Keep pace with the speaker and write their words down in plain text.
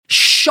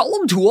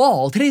Shalom to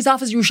all. Today's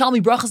daf is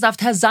Yerushalmי Berachos daf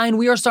Tez Zayin.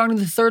 We are starting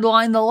the third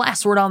line, the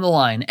last word on the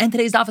line. And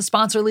today's daf is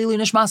sponsored Lili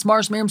Nishmas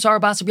Mars Miriam Sarah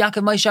Basar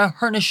Yaakov Moshe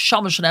her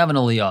Neshama should have an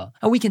aliyah.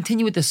 And we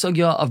continue with the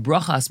sugya of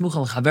bracha asmucha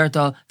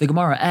l'chaverta. The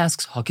Gemara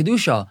asks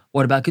Kedusha.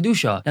 What about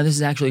Kedusha? Now this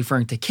is actually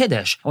referring to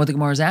Kiddush. And what the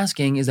Gemara is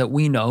asking is that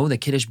we know that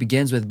Kiddush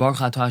begins with Baruch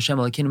Atah Hashem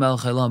Elokeinu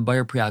melech haolam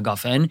Bayer Pri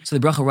Hagafen. So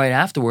the bracha right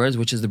afterwards,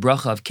 which is the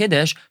bracha of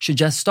Kiddush, should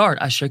just start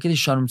Asher Kiddush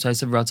Shalom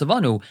Tzaisav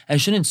Ratzavanu. And it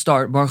shouldn't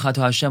start Baruch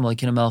Atah Hashem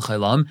Elokeinu melech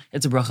haolam.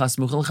 It's a bracha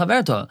asmucha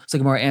l'chaverta. So the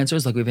Gemara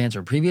answers like we've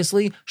answered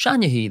previously.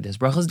 Shanyahi, this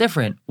bracha is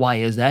different. Why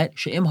is that?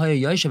 She'im haya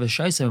yoshev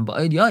eshaisem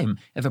ba'id yaim.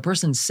 If a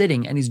person's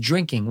sitting and he's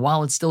drinking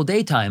while it's still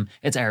daytime,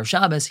 it's Erev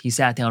Shabbos, he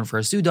sat down for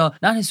a Suda,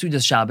 not his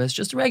Suda's Shabbos,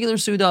 just a regular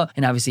Suda,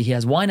 and obviously he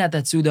has wine at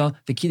that Suda,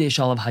 the Kiddush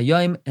Shalav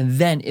Hayayim, and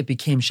then it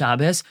became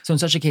Shabbos. So in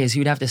such a case, he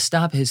would have to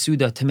stop his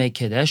Suda to make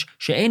Kiddush,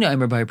 She'ena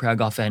Emer Bari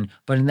Pragafen,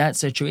 but in that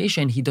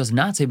situation, he does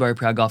not say Bari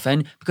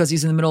Pragafen because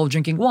he's in the middle of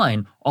drinking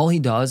wine. All he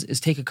does is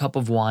take a cup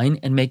of wine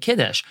and make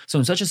Kiddush. So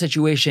in such a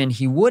situation,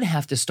 he would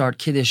have to start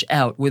Kiddush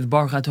out with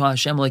Baruch Atah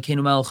Hashem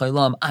Elokeinu melech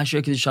haolam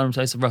Asher Kiddush Shalom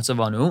Tzaisav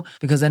Ratzavanu,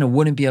 because then it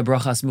wouldn't be a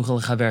bracha asmucha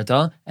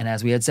l'chaverta. And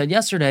as we had said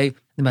yesterday,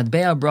 the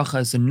matbea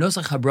bracha, the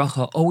nosach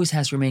habracha, always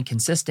has to remain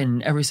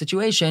consistent in every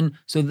situation.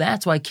 So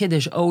that's why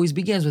Kiddush always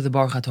begins with the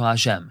Baruch Atah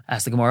Hashem.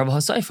 Ask the Gemara of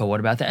Hasaifa,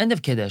 what about the end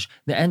of Kiddush?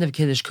 The end of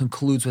Kiddush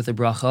concludes with the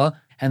bracha.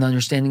 And the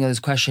understanding of this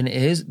question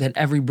is that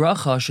every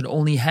bracha should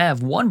only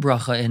have one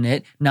bracha in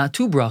it, not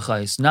two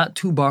brachas, not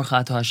two Baruch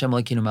Atah Hashem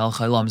Elokeinu melech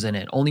haolams in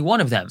it, only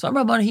one of them. So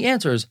Rabban, he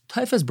answers,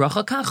 Taifes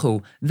bracha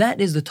kachu. That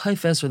is the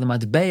taifes or the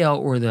matbeya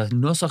or the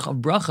nosach of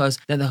brachas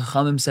that the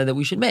Chachamim said that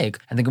we should make.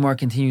 And the Gemara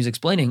continues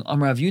explaining,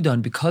 Amar Rav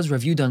Yudan, because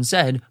Rav Yudan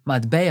said,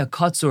 matbeya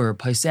katzur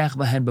paisech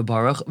behen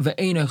bebaruch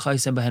ve'eino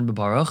chaysem behen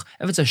bebaruch.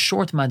 If it's a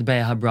short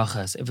matbeya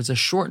habrachas, if it's a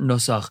short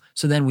nosach,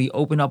 so then we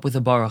open up with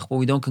a baruch, but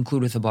we don't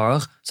conclude with a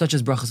baruch, such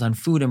as brachas on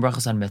food and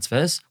brachas on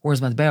mitzvahs.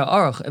 Whereas matbeya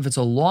aruch, if it's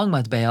a long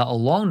matbeya, a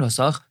long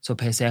nosach, so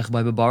pesach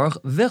by baruch,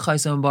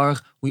 v'chaisem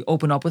baruch, we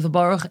open up with a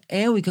baruch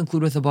and we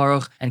conclude with a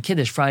baruch. And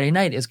Kiddush Friday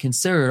night is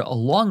considered a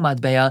long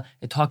matbeya.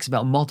 It talks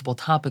about multiple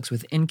topics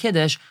within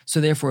Kiddush, so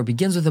therefore it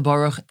begins with a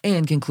baruch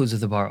and concludes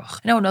with a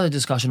baruch. Now another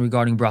discussion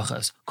regarding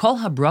brachas. Kol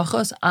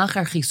ha-brachas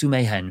achar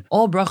chisumehen.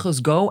 All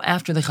brachas go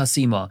after the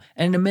chasima.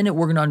 And in a minute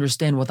we're going to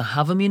understand what the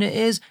havamina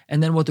is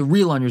and then what the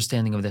real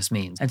understanding of this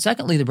means. And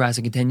secondly, the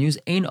brasa continues,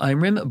 ein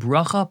oimrim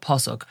bracha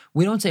pasuk.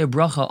 We don't say a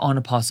bracha on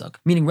a pasuk,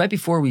 meaning right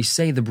before we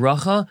say the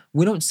bracha,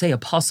 we don't say a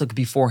pasuk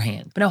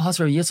beforehand. But now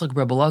Hasar Yitzchak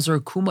bar Belazar,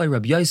 Kumai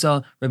Rabbi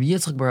Yaisa, Rabbi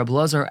Yitzchak bar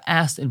Belazar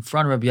asked in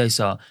front of Rabbi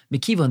Yaisa,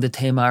 Mikivan de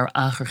Temar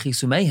achar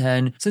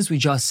chisumehen, since we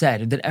just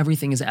said that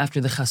everything is after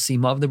the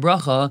chasima of the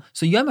bracha,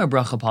 so Yomer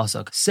bracha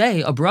pasuk,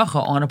 say a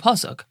bracha on a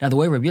pasuk. Now the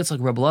way Rabbi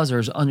Yitzchak bar Belazar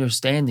is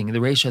understanding the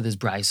reisha of this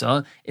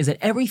brisa is that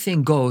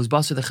everything goes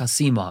based the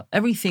chasima.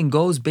 Everything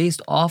goes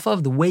based off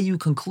of the way you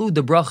conclude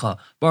the bracha,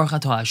 Baruch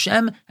Atah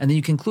Hashem, and then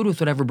you conclude with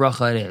whatever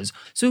bracha it is.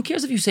 So who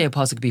cares if you say a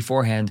pasuk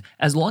beforehand,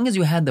 as long as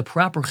you had the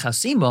proper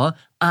chasima,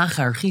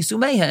 achar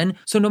chisumehen,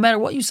 so no matter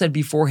what you said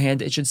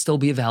beforehand, it should still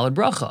be a valid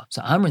bracha.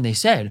 So Amrin, they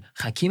said,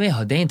 Chakime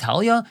hadein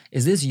Talia,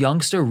 is this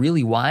youngster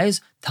really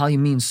wise? Talia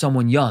means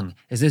someone young.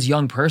 Is this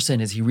young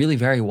person, is he really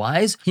very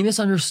wise? He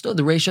misunderstood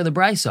the reisha of the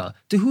brisa.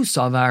 To who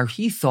savar,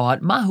 he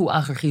thought, Mahu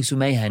achar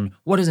chisumehen.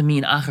 What does it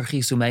mean, achar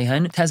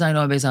chisumehen? Tezayin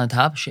obeis on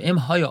top, she'im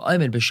haya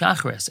omed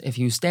b'shachris. If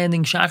he was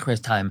standing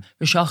shachris time,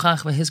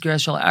 v'shachach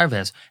v'hiskres shel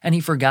arves, and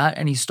he forgot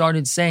and he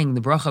started saying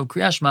the bracha of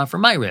Kriyat Shema for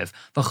Ma'ariv,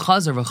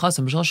 v'chazar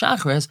v'chasam b'shel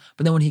shachris,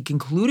 but then when he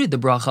concluded the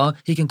bracha,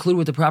 he concluded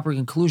with the proper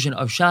conclusion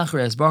of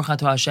shachris, Baruch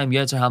Atah Hashem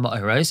yotzer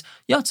ha'ma'aros,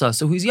 yotza,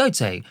 so who's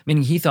yotzei?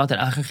 Meaning he thought that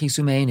achar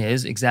chisumehen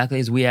is, exactly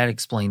as we had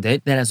explained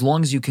it, that as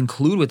long as you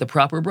conclude with the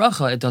proper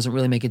bracha, it doesn't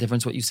really make a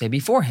difference what you say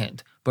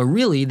beforehand. But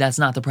really, that's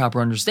not the proper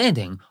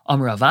understanding.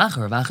 Amar Rav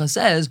Acha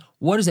says,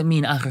 what does it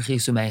mean, achar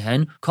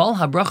chisumehen? Kol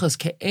ha-brachas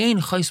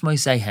ke'ein chos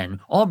moisehen.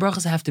 All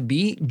brachas have to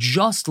be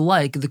just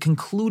like the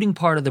concluding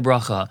part of the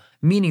bracha,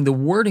 meaning the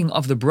wording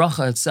of the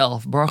bracha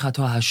itself, Baruch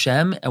Atah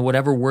Hashem, and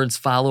whatever words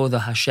follow the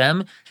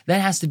Hashem, that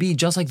has to be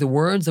just like the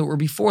words that were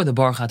before the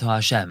Baruch Atah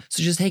Hashem.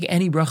 So just take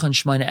any bracha in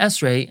Shemona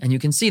Esrei, and you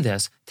can see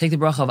this. Take the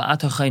bracha of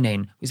Atah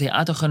Chaynein. We say,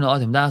 Atah Chaynein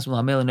Adam Das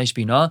L'Hamel Neish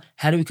Bina.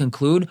 How do we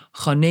conclude?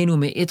 Chanenu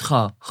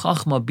me'itcha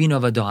chachma bina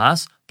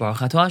v'doas. Baruch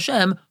Atah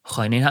Hashem,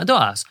 Chaynein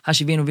hadoas.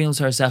 Hashivenu v'inu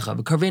sarasecha,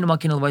 v'karvenu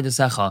makin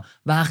al-vaydasecha,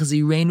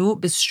 v'achzirenu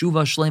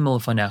b'shuva shleima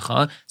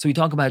l'fanecha. So we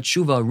talk about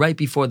shuva right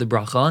before the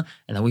bracha,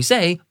 and then we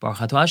say, Baruch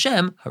Atah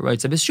Hashem,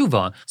 haraitza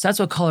b'shuva. So that's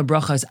what kol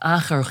bracha is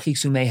achar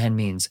chisumehen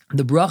means.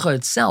 The bracha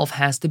itself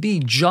has to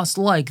be just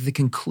like the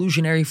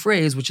conclusionary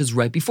phrase, which is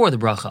right before the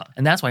bracha.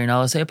 And that's why you're not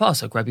allowed to say a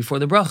pasuk right before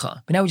the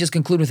bracha. But now we just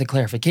conclude with a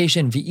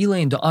clarification.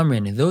 V'ilein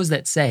da'amrin, those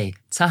that say,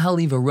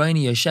 Tzahali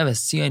v'roini yesheves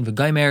tzion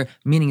v'gaimer,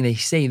 meaning they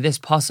say this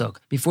pasuk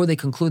before they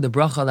conclude the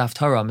bracha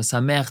l'haftara,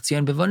 mesamech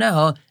tzion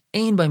bevoneha,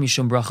 ein by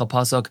mishum bracha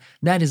pasuk.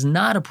 That is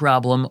not a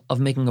problem of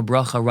making a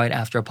bracha right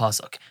after a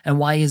pasuk. And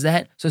why is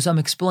that? So some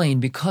explain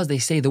because they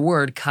say the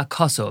word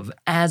kakosov,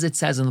 as it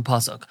says in the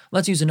pasuk.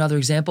 Let's use another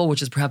example,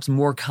 which is perhaps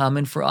more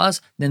common for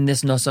us than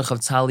this nosach of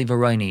tzali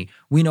v'roini.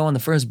 We know on the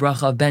first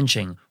bracha of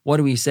benching, what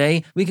do we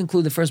say? We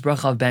conclude the first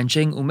bracha of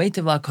benching,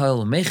 umeitiv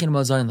lakol, umechin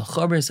mazayin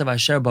l'chober sev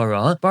asher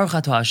bara, baruch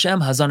ato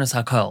Hashem hazanas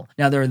hakol.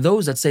 Now there are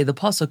those that say the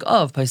pasuk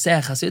of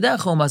Paisech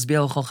hasidecho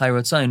masbiel chol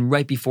chayrotzayin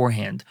right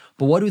beforehand.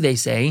 But what do they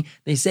say?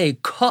 They say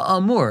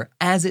ka'amur,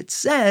 as it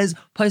says,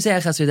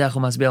 Paisech hasidecho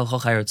masbiel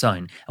chol chayrotzayin.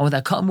 And what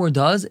that ka'amur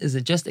does is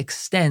it just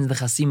extends the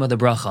chasim of the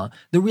bracha.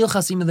 The real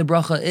chasim of the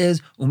bracha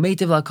is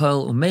umeitiv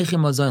lakol, umechin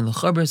mazayin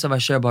l'chober sev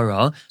asher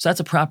bara. So that's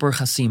a proper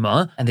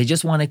chasima, and they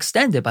just want to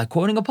extend it by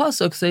quoting a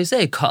pasuk. So they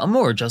say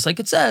ka'amur, just like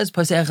it says,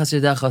 Paisech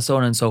hasidecha, so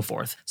on and so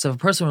forth. So if a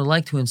person would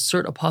like to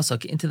insert a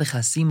pasuk into the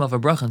chasim of a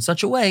bracha in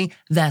such a way,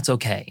 that's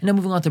okay. Now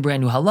moving on to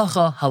brand new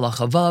halacha,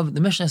 halacha vav,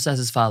 the Mishnah says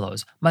as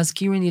follows: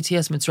 Mazkirin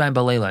Yetzias Mitzrayim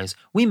baleilos.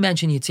 We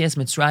mention Yetzias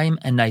Mitzrayim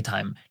and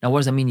nighttime. Now what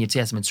does that mean,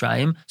 Yetzias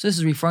Mitzrayim? So this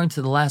is referring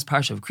to the last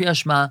parsha of Kriyas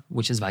Shema,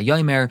 which is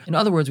Vayomer. In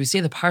other words, we say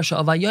the parsha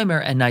of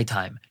Vayomer at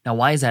nighttime. Now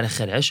why is that a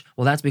chiddush?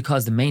 Well, that's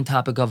because the main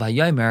topic of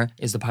Vayomer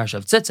is the parsha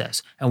of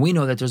tzitzis, and we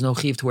know that there's no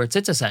chiv to wear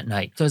tzitzis at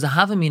night. So there's a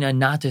havamina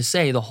not to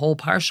say the whole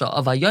parsha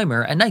of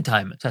Vayomer at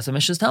nighttime. So the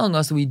Mishnah is telling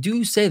us that we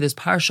do say this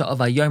parsha of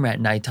Vayomer at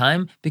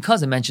nighttime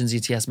because it mentions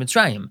Yetzias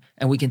Mitzrayim,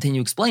 and we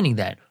continue explaining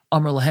that.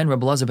 Amr Lahen,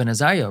 Rabbi Elazar ben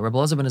Azariah. Rabbi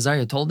Elazar ben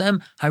Azariah told them,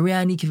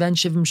 Hariani kiven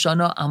shivim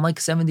shana, I'm like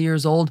 70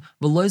 years old,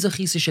 and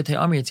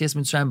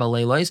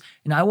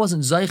I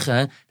wasn't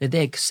zeicha that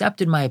they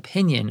accepted my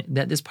opinion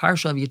that this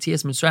parsha of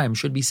Yetzias Mitzrayim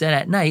should be said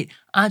at night,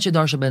 until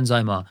Ben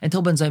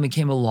Zayma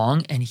came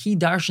along, and he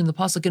darshan the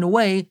pasuk in a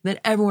way that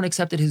everyone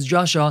accepted his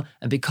drasha,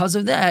 and because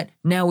of that,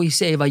 now we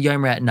say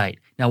Vayomer at night.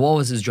 Now, what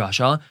was his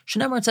drasha?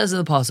 Shneimar says in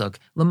the pasuk,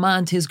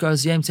 "Leman tizkar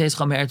zayim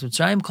teischam me'eretz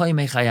Mitzrayim kol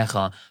yimei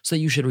chayecha," so that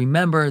you should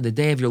remember the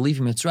day of your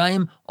leaving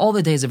Mitzrayim, all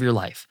the days of your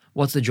life.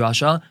 What's the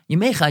drasha?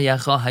 Yimei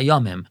chayecha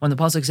hayamim. When the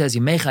pasuk says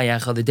Yimei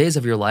chayecha, the days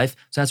of your life,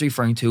 so that's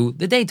referring to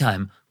the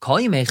daytime. Kol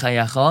yimei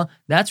chayecha,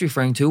 that's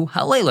referring to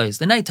haleilos,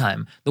 the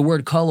nighttime. The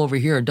word kol over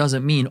here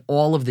doesn't mean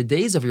all of the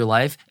days of your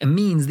life. It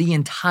means the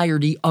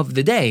entirety of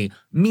the day,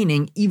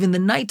 meaning even the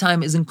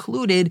nighttime is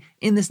included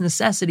in this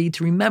necessity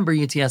to remember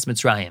Yetzias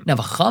Mitzrayim. Now,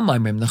 the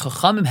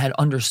Chachamim had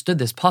understood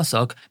this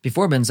pasuk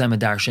before Ben Zayma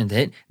darshaned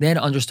it. They had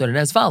understood it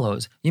as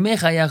follows: Yimei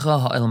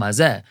chayecha ha'olam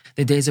hazeh.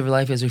 The days of your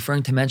life is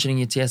referring to mentioning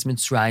Yetzias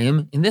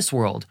Mitzrayim in this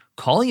world.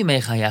 Kol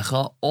yimei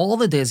chayecha, all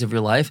the days of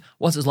your life.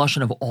 What's his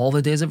lashon of all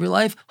the days of your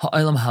life?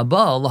 Ha'olam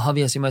haba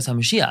lahavias yimos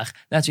haMashiach.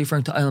 That's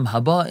referring to olam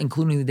haba,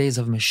 including the days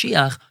of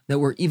Mashiach, that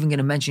we're even going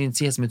to mention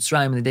Yetzias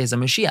Mitzrayim in the days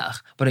of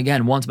Mashiach. But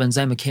again, once Ben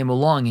Zayma came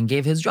along and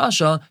gave his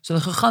drasha, so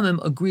the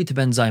Chachamim agreed to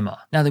Ben Zayma.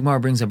 Now the Gemara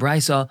brings a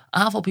brayso,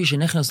 afal pi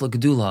shenichnas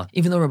l'gedula.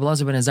 Even though Rabbi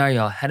Elazar ben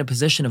Azariah had a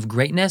position of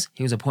greatness,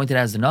 he was appointed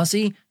as the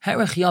nasi,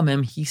 herech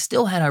yamim, he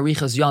still had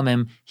arichas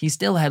yamim, he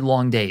still had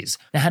long days.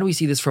 Now how do we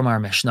see this from our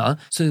Mishnah?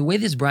 So the way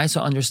this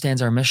brayso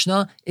understands our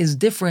Mishnah is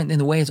different than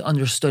the way it's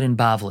understood in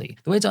Bavli.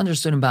 The way it's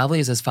understood in Bavli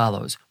is as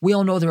follows. We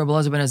all know that Rabbi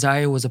Elazar ben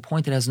Azariah was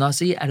appointed as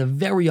nasi at a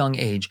very young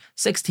age,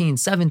 16,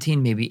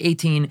 17, maybe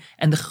 18,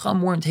 and the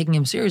Chacham weren't taking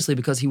him seriously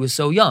because he was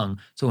so young.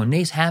 So a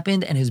nace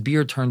happened and his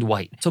beard turned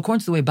white. So according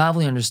to the way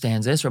Bavli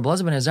understands this, Rabbi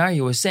Elazar ben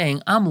Azariah was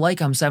saying,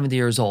 I'm 70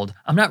 years old.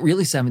 I'm not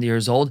really 70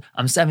 years old.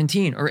 I'm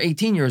 17 or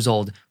 18 years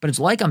old, but it's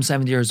like I'm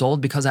 70 years old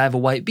because I have a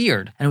white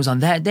beard. And it was on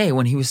that day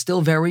when he was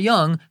still very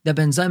young that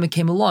Ben Zayma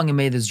came along and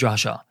made this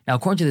drasha. Now,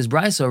 according to this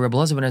brayso, Rabbi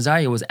Elazar ben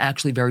Azariah was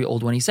actually very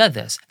old when he said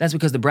this. That's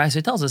because the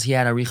brayso tells us he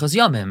had arichas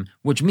yamim,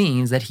 which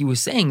means that he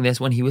was saying this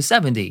when he was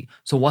 70.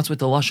 So what's with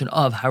the lashon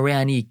of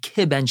Hareani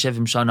kiben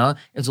shevim shana?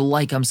 It's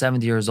like I'm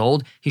 70 years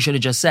old. He should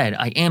have just said,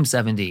 I am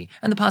 70.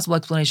 And the possible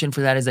explanation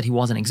for that is that he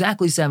wasn't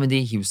exactly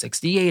 70. He was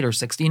 68 or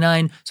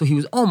 69, so he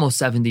was almost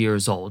 70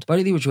 years old. But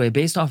either which way,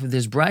 based off of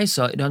this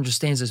brayso, it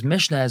understands this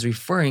Mishnah as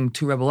referring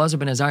to Rabbi Elazar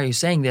ben Azariah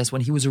saying this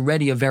when he was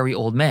already a very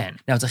old man.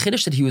 Now, it's a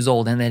chiddush that he was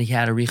old and that he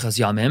had arichas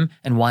yamim.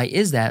 And why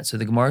is that? So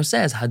the Gemara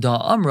says, Hada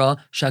Amra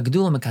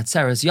Shagdula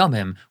Mekatzeres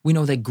Yamim. We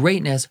know that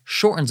greatness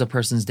shortens a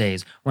person's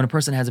days. When a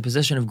person has a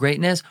position of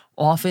greatness,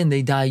 often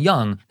they die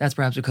young. That's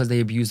perhaps because they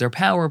abuse their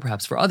power,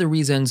 perhaps for other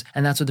reasons.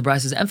 And that's what the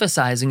Bryce is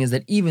emphasizing, is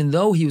that even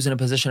though he was in a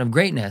position of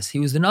greatness, he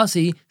was the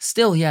Nasi,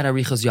 still he had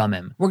arichas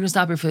yamim. We're going to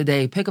stop here for the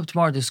day. Pick up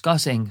tomorrow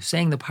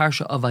saying the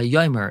parsha of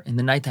Vayomer in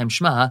the nighttime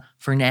Shema.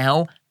 For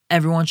now,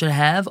 everyone should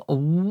have a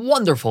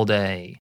wonderful day.